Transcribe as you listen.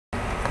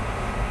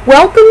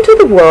Welcome to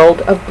the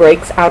world of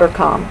Brakeat's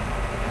Outercom.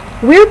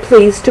 We're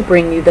pleased to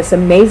bring you this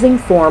amazing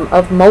form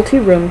of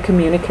multi-room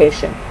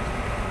communication.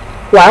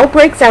 While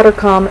Brakeat's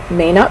Outercom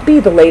may not be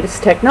the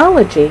latest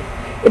technology,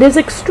 it is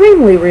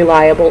extremely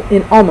reliable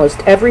in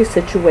almost every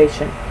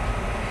situation.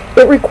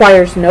 It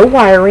requires no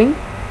wiring,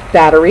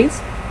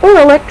 batteries, or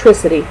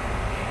electricity,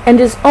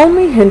 and is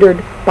only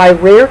hindered by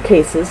rare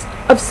cases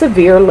of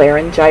severe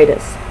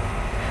laryngitis.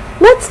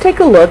 Let's take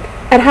a look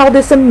at how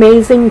this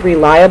amazing,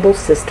 reliable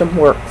system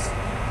works.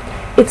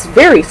 It's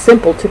very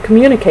simple to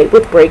communicate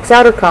with Brakeat's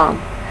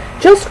Outercom.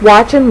 Just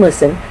watch and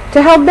listen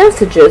to how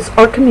messages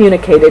are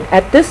communicated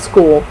at this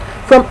school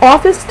from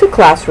office to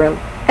classroom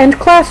and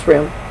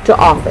classroom to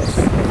office.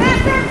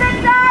 Mrs.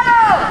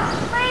 McDonald,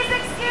 please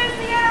excuse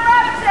the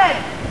interruption.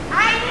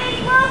 I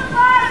need Luke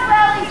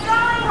Boswell. He's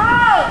going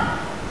home.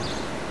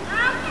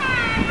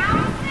 Okay,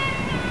 I'll sit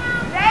down.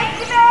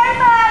 Thank you very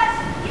much.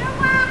 You're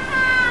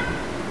welcome.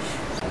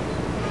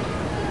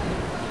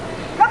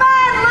 Come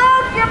on,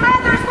 Luke. Your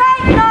mother's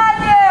waiting on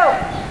you.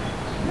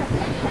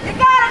 You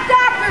got a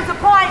doctor's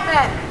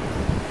appointment.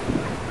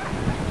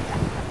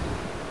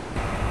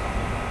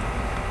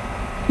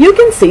 You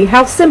can see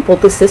how simple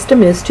the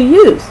system is to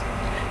use.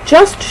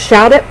 Just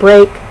shout at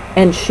Brake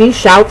and she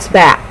shouts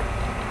back.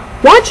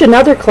 Watch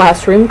another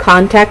classroom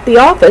contact the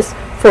office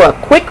for a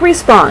quick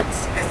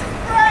response.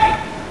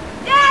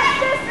 Yes,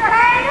 Mr.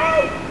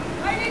 Haney?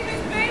 I need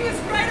Miss Bayless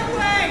right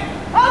away.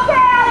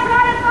 Okay, I'll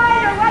try to find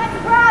her. What's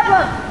the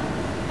problem?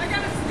 I got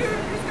a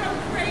student who's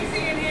going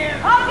crazy in here.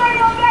 Okay,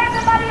 we'll get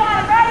somebody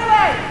on it right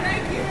away.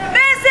 Thank you.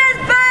 Mrs.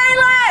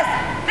 Bayless!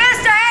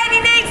 Mr.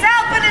 Haney needs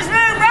help in his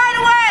room right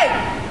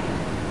away.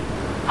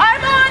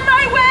 I'm on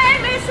my way,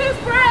 Mrs.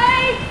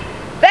 Bray.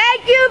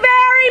 Thank you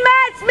very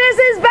much,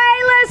 Mrs.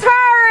 Bayless.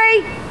 Hurry.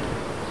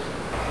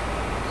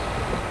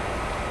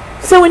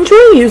 So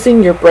enjoy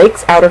using your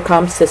Brakeat's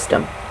Outercom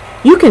system.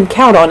 You can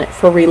count on it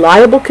for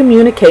reliable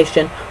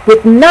communication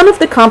with none of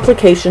the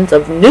complications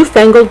of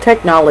newfangled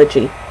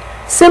technology.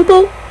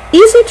 Simple,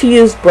 easy to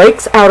use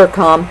Brakeat's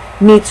Outercom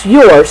meets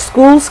your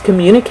school's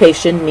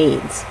communication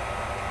needs.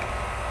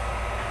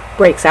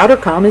 Brakeat's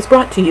Outercom is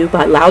brought to you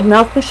by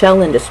Loudmouth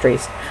Michelle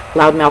Industries.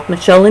 Loudmouth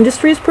Michelle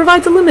Industries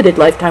provides a limited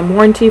lifetime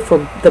warranty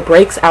for the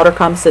Brakeat's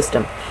Outercom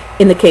system.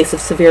 In the case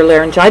of severe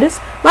laryngitis,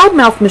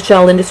 Loudmouth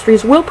Michelle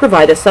Industries will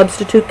provide a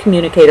substitute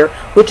communicator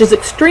which is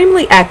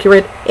extremely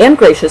accurate and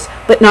gracious,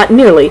 but not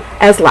nearly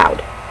as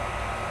loud.